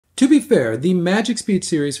To be fair, the Magic Speed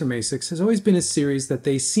series from Asics has always been a series that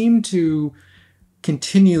they seem to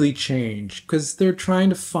continually change because they're trying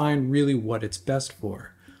to find really what it's best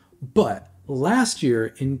for. But last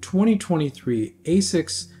year in 2023,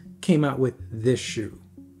 Asics came out with this shoe,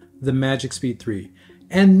 the Magic Speed 3.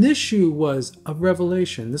 And this shoe was a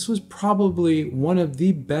revelation. This was probably one of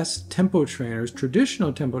the best tempo trainers,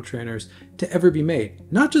 traditional tempo trainers, to ever be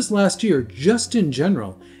made. Not just last year, just in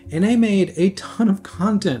general. And I made a ton of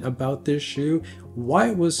content about this shoe, why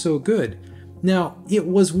it was so good. Now, it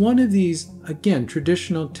was one of these, again,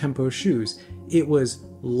 traditional tempo shoes. It was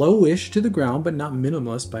lowish to the ground, but not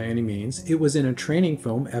minimalist by any means. It was in a training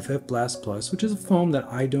foam, FF Blast Plus, which is a foam that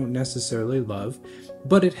I don't necessarily love,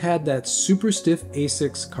 but it had that super stiff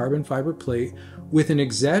Asics carbon fiber plate with an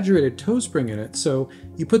exaggerated toe spring in it. So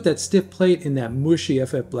you put that stiff plate in that mushy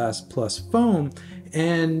FF Blast Plus foam,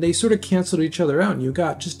 and they sort of canceled each other out, and you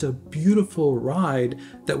got just a beautiful ride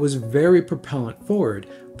that was very propellant forward.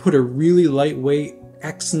 Put a really lightweight,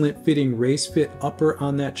 excellent fitting race fit upper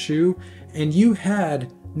on that shoe, and you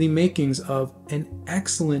had the makings of an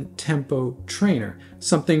excellent tempo trainer,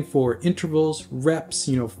 something for intervals, reps,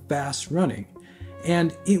 fast running.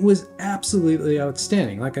 And it was absolutely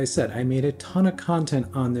outstanding. Like I said, I made a ton of content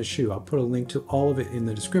on this shoe. I'll put a link to all of it in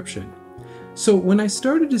the description. So when I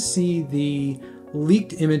started to see the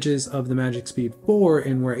leaked images of the Magic Speed 4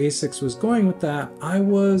 and where Asics was going with that, I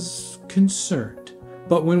was concerned.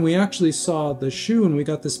 But when we actually saw the shoe and we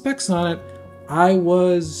got the specs on it, I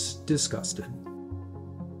was disgusted.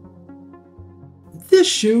 This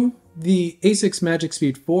shoe, the Asics Magic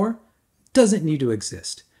Speed 4, doesn't need to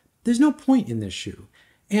exist. There's no point in this shoe.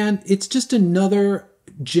 And it's just another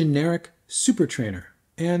generic super trainer.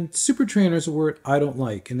 And super trainer is a word I don't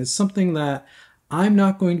like, and it's something that I'm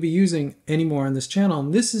not going to be using anymore on this channel.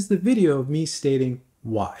 And this is the video of me stating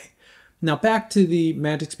why. Now back to the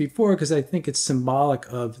Magic Speed 4, because I think it's symbolic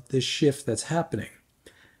of the shift that's happening.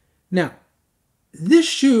 Now, this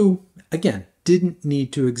shoe, again, didn't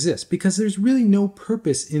need to exist because there's really no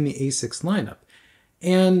purpose in the Asics lineup.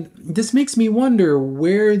 And this makes me wonder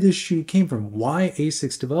where this shoe came from, why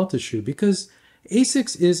Asics developed this shoe, because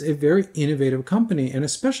Asics is a very innovative company, and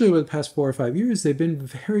especially over the past 4 or 5 years, they've been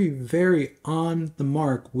very, very on the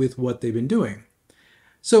mark with what they've been doing.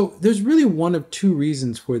 So there's really one of two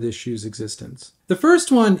reasons for this shoe's existence. The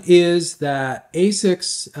first one is that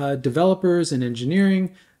Asics developers and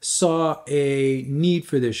engineering saw a need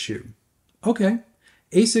for this shoe. Okay,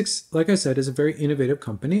 Asics, like I said, is a very innovative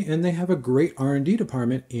company, and they have a great R&D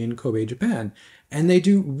department in Kobe, Japan, and they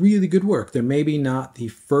do really good work. They're maybe not the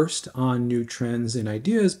first on new trends and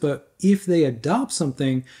ideas, but if they adopt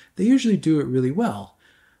something, they usually do it really well.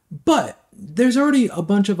 But there's already a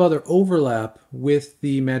bunch of other overlap with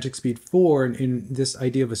the Magic Speed 4 in this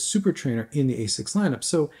idea of a super trainer in the Asics lineup,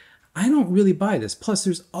 so I don't really buy this. Plus,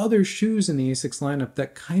 there's other shoes in the Asics lineup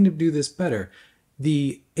that kind of do this better.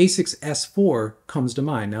 The Asics S4 comes to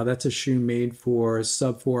mind. Now that's a shoe made for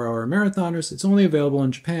sub 4-hour marathoners. It's only available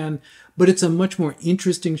in Japan, but it's a much more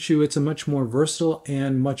interesting shoe. It's a much more versatile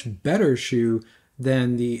and much better shoe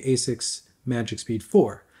than the Asics Magic Speed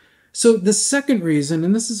 4. So the second reason,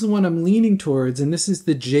 and this is the one I'm leaning towards, and this is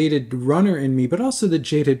the jaded runner in me, but also the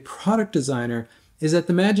jaded product designer, is that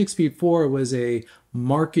the Magic Speed 4 was a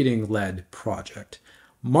marketing-led project.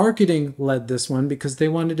 Marketing led this one because they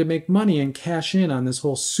wanted to make money and cash in on this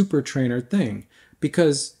whole super trainer thing.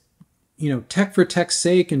 Because, tech for tech's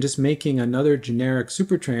sake and just making another generic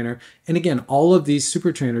super trainer, and again, all of these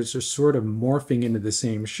super trainers are sort of morphing into the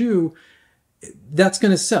same shoe, that's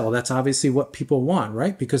going to sell. That's obviously what people want,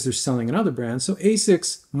 right? Because they're selling another brand. So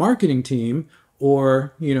Asics marketing team,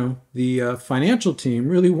 or, the financial team,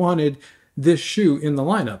 really wanted this shoe in the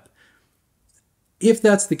lineup. If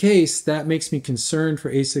that's the case, that makes me concerned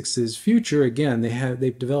for Asics' future. Again,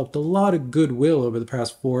 they've developed a lot of goodwill over the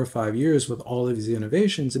past 4 or 5 years with all of these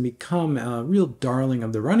innovations and become a real darling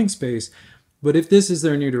of the running space. But if this is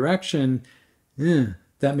their new direction,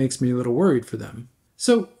 that makes me a little worried for them.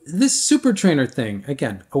 So this super trainer thing,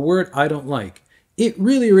 again, a word I don't like, it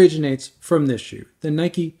really originates from this shoe, the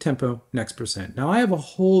Nike Tempo Next Percent. Now I have a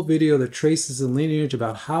whole video that traces the lineage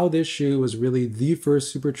about how this shoe was really the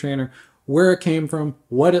first super trainer, where it came from,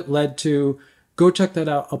 what it led to. Go check that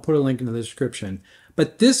out. I'll put a link in the description.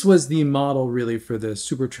 But this was the model really for the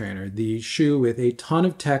super trainer, the shoe with a ton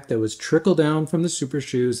of tech that was trickled down from the super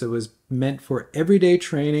shoes that was meant for everyday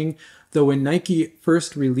training. Though when Nike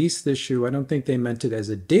first released this shoe, I don't think they meant it as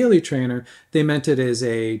a daily trainer. They meant it as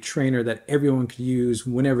a trainer that everyone could use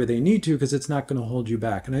whenever they need to, because it's not going to hold you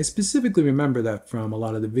back. And I specifically remember that from a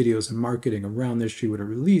lot of the videos and marketing around this shoe when it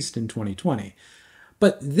released in 2020.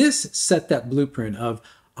 But this set that blueprint of,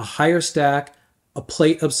 a higher stack, a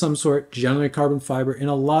plate of some sort, generally carbon fiber, and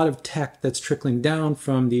a lot of tech that's trickling down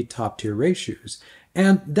from the top tier race shoes.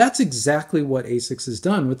 And that's exactly what Asics has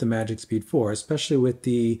done with the Magic Speed 4, especially with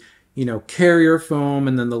the, carrier foam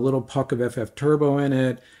and then the little puck of FF Turbo in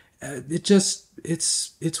it.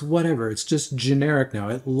 It's whatever. It's just generic now.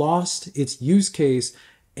 It lost its use case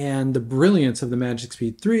and the brilliance of the Magic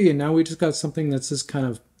Speed 3, and now we just got something that's just kind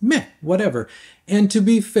of meh, whatever. And to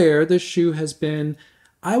be fair, this shoe has been,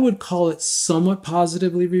 I would call it somewhat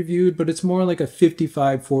positively reviewed, but it's more like a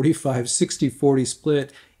 55-45, 60-40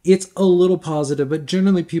 split. It's a little positive, but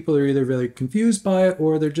generally people are either really confused by it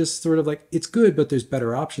or they're just sort of like, it's good, but there's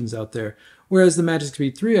better options out there. Whereas the Magic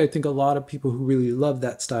Speed 3, I think a lot of people who really love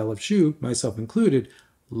that style of shoe, myself included,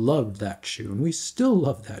 loved that shoe, and we still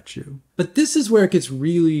love that shoe. But this is where it gets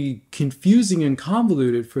really confusing and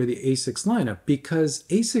convoluted for the Asics lineup, because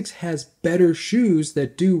Asics has better shoes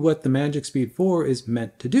that do what the Magic Speed 4 is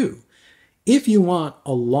meant to do. If you want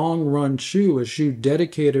a long run shoe, a shoe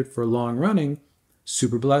dedicated for long running,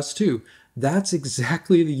 Super Blast 2. That's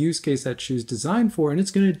exactly the use case that shoe's designed for, and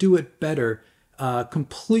it's going to do it better,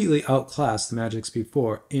 completely outclass the Magic Speed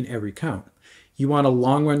 4 in every count. You want a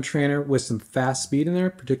long run trainer with some fast speed in there,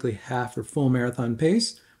 particularly half or full marathon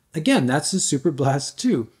pace. Again, that's the Super Blast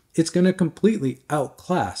 2. It's going to completely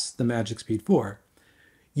outclass the Magic Speed 4.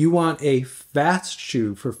 You want a fast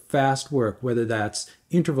shoe for fast work, whether that's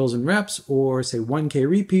intervals and reps or say 1K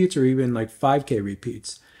repeats or even like 5K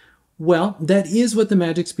repeats. Well, that is what the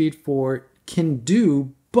Magic Speed 4 can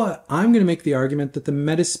do, but I'm going to make the argument that the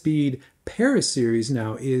Metaspeed Paris series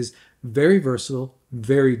now is very versatile,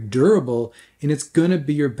 very durable, and it's going to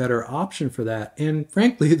be your better option for that. And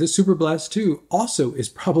frankly, the Super Blast 2 also is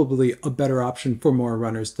probably a better option for more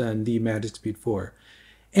runners than the Magic Speed 4.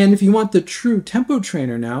 And if you want the true tempo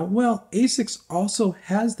trainer now, well, Asics also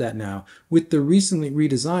has that now with the recently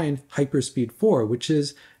redesigned Hyperspeed 4, which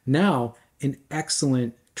is now an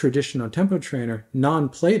excellent traditional tempo trainer,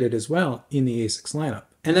 non-plated as well, in the Asics lineup.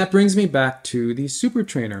 And that brings me back to the super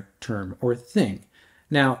trainer term or thing.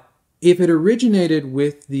 Now, if it originated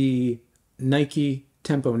with the Nike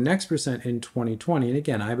Tempo Next Percent in 2020, and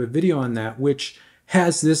again, I have a video on that which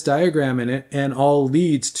has this diagram in it and all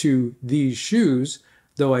leads to these shoes,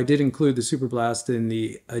 though I did include the Super Blast and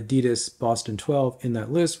the Adidas Boston 12 in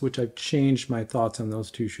that list, which I've changed my thoughts on those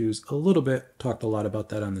two shoes a little bit, talked a lot about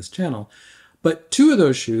that on this channel. But two of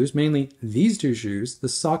those shoes, mainly these two shoes, the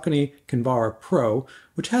Saucony Kinvara Pro,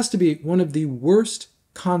 which has to be one of the worst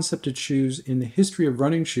concepted shoes in the history of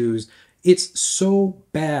running shoes. It's so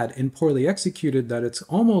bad and poorly executed that it's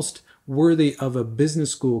almost worthy of a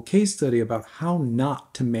business school case study about how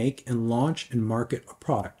not to make and launch and market a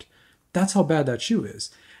product. That's how bad that shoe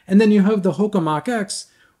is. And then you have the Hoka Mach X,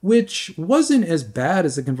 which wasn't as bad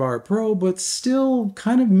as the Kinvara Pro, but still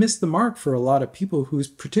kind of missed the mark for a lot of people who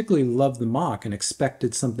particularly loved the Mach and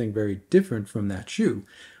expected something very different from that shoe.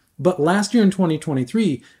 But last year in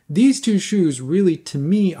 2023, these two shoes really, to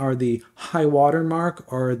me, are the high water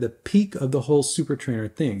mark or the peak of the whole super trainer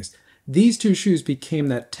things. These two shoes became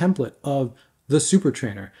that template of the super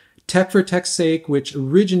trainer. Tech for tech's sake, which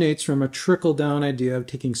originates from a trickle-down idea of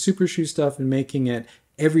taking super shoe stuff and making it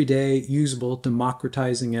everyday usable,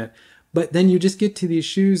 democratizing it. But then you just get to these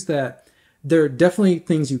shoes that they're definitely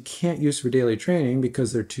things you can't use for daily training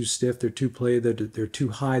because they're too stiff, they're too play, they're too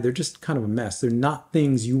high, they're just kind of a mess. They're not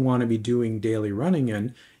things you want to be doing daily running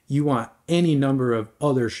in. You want any number of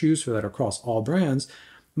other shoes for that across all brands,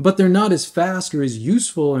 but they're not as fast or as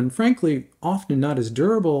useful, and frankly, often not as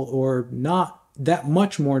durable or not that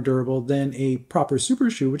much more durable than a proper super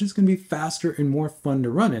shoe, which is going to be faster and more fun to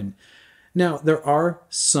run in. Now, there are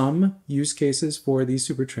some use cases for these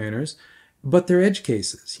super trainers, but they're edge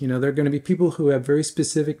cases. You know, they're going to be people who have very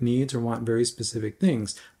specific needs or want very specific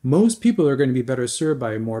things. Most people are going to be better served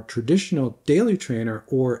by a more traditional daily trainer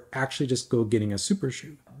or actually just go getting a super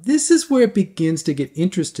shoe. This is where it begins to get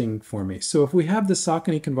interesting for me. So if we have the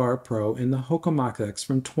Saucony Kinvara Pro and the Hoka Mach X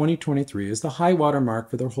from 2023 as the high water mark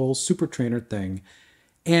for their whole super trainer thing,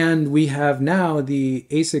 and we have now the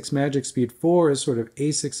Asics Magic Speed 4 as sort of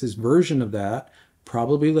Asics' version of that,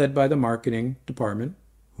 probably led by the marketing department.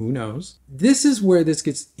 Who knows? This is where this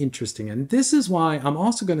gets interesting. And this is why I'm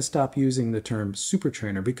also going to stop using the term super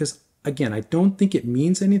trainer because, again, I don't think it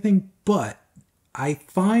means anything, but I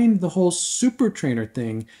find the whole super trainer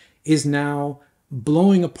thing is now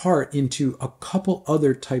blowing apart into a couple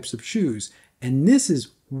other types of shoes. And this is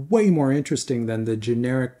way more interesting than the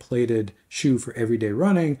generic plated shoe for everyday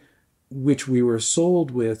running, which we were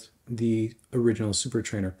sold with the original super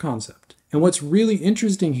trainer concept. And what's really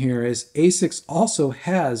interesting here is Asics also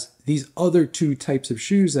has these other two types of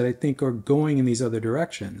shoes that I think are going in these other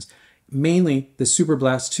directions, mainly the Super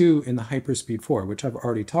Blast 2 and the Hyperspeed 4, which I've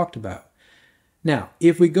already talked about. Now,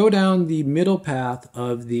 if we go down the middle path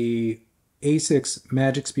of the Asics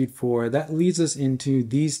Magic Speed 4, that leads us into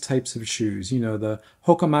these types of shoes. You know, the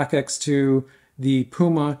Hoka Mach X2, the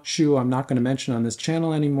Puma shoe I'm not going to mention on this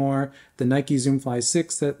channel anymore, the Nike Zoom Fly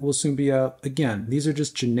 6 that will soon be out. Again, these are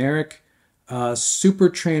just generic super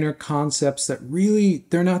trainer concepts that really,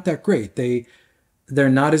 they're not that great. They're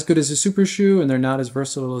not as good as a super shoe and they're not as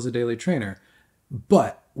versatile as a daily trainer.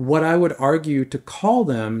 But what I would argue to call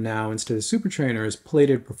them now instead of super trainer is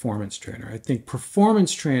plated performance trainer. I think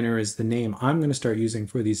performance trainer is the name I'm going to start using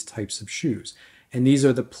for these types of shoes. And these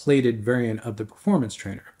are the plated variant of the performance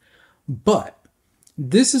trainer. But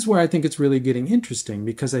this is where I think it's really getting interesting,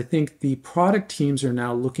 because I think the product teams are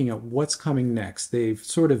now looking at what's coming next. They've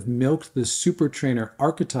sort of milked the super trainer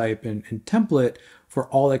archetype and template for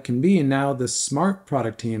all it can be. And now the smart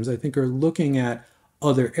product teams, I think, are looking at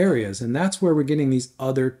other areas. And that's where we're getting these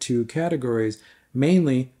other two categories,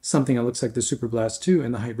 mainly something that looks like the Super Blast 2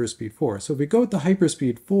 and the Hyperspeed 4. So if we go with the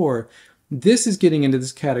Hyperspeed 4, this is getting into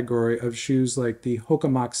this category of shoes like the Hoka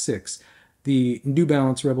Mach 6, the New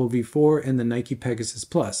Balance Rebel V4, and the Nike Pegasus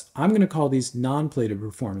Plus. I'm going to call these non-plated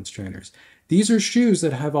performance trainers. These are shoes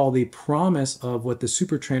that have all the promise of what the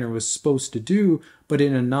super trainer was supposed to do, but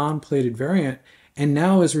in a non-plated variant. And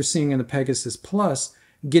now, as we're seeing in the Pegasus Plus,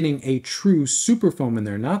 getting a true super foam in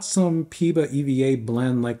there, not some PIBA EVA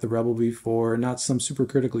blend like the Rebel V4, not some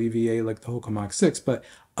supercritical EVA like the Hoka Mach 6, but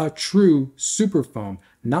a true super foam,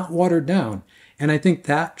 not watered down. And I think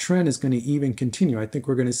that trend is going to even continue. I think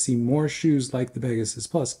we're going to see more shoes like the Pegasus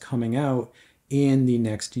Plus coming out in the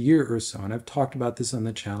next year or so. And I've talked about this on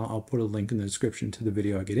the channel. I'll put a link in the description to the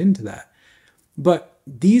video. I'll get into that. But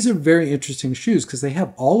these are very interesting shoes because they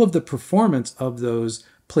have all of the performance of those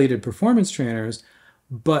plated performance trainers,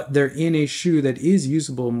 but they're in a shoe that is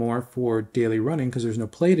usable more for daily running because there's no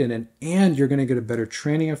plate in it, and you're going to get a better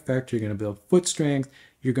training effect. You're going to build foot strength.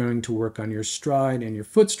 You're going to work on your stride and your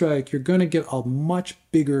foot strike. You're going to get a much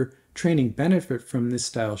bigger training benefit from this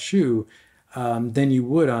style shoe than you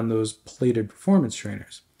would on those plated performance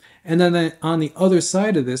trainers. And then on the other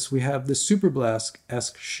side of this, we have the Super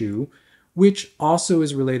Blast-esque shoe, which also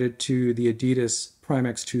is related to the Adidas Prime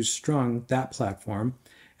X2 Strung, that platform.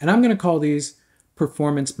 And I'm going to call these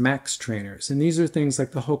Performance Max trainers. And these are things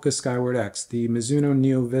like the Hoka Skyward X, the Mizuno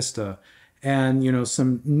Neo Vista, and, you know,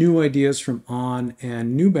 some new ideas from On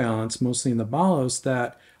and New Balance, mostly in the Balos,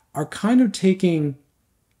 that are kind of taking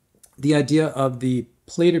the idea of the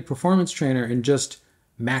plated performance trainer and just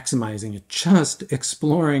maximizing it, just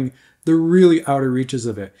exploring the really outer reaches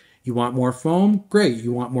of it. You want more foam? Great.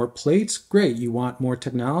 You want more plates? Great. You want more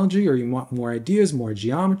technology, or you want more ideas, more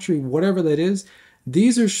geometry, whatever that is.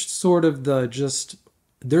 These are sort of the just,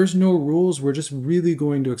 there's no rules. We're just really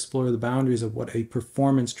going to explore the boundaries of what a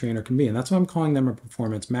performance trainer can be. And that's why I'm calling them a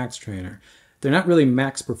performance max trainer. They're not really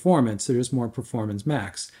max performance. They're just more performance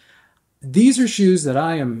max. These are shoes that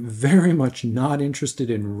I am very much not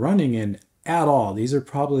interested in running in at all. These are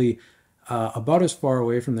probably about as far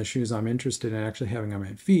away from the shoes I'm interested in actually having on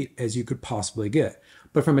my feet as you could possibly get.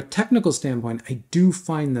 But from a technical standpoint, I do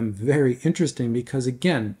find them very interesting because,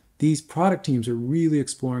 again, these product teams are really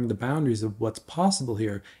exploring the boundaries of what's possible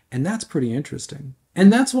here, and that's pretty interesting.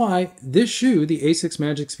 And that's why this shoe, the Asics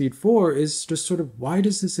Magic Speed 4, is just sort of, why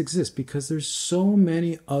does this exist? Because there's so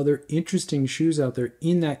many other interesting shoes out there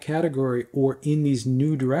in that category or in these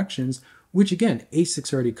new directions, which again,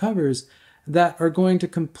 Asics already covers, that are going to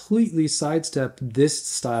completely sidestep this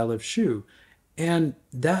style of shoe. And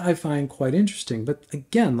that I find quite interesting. But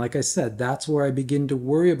again, like I said, that's where I begin to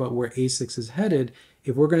worry about where Asics is headed.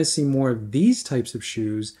 If we're going to see more of these types of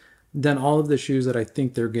shoes than all of the shoes that I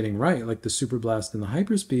think they're getting right, like the Super Blast and the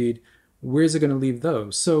Hyperspeed, where's it going to leave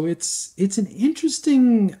those? So it's an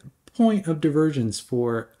interesting point of divergence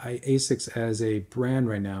for Asics as a brand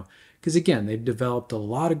right now. Because again, they've developed a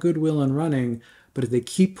lot of goodwill in running, but if they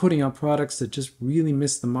keep putting out products that just really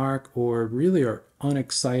miss the mark or really are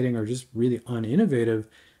unexciting or just really uninnovative,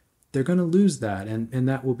 they're going to lose that, and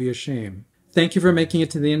that will be a shame. Thank you for making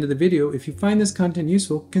it to the end of the video. If you find this content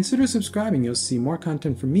useful, consider subscribing. You'll see more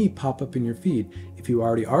content from me pop up in your feed. If you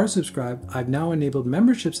already are subscribed, I've now enabled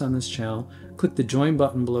memberships on this channel. Click the join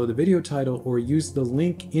button below the video title or use the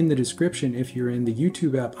link in the description if you're in the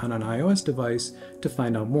YouTube app on an iOS device to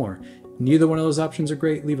find out more. Neither one of those options are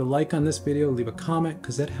great. Leave a like on this video, leave a comment,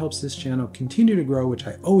 because that helps this channel continue to grow, which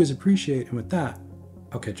I always appreciate. And with that,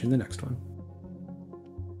 I'll catch you in the next one.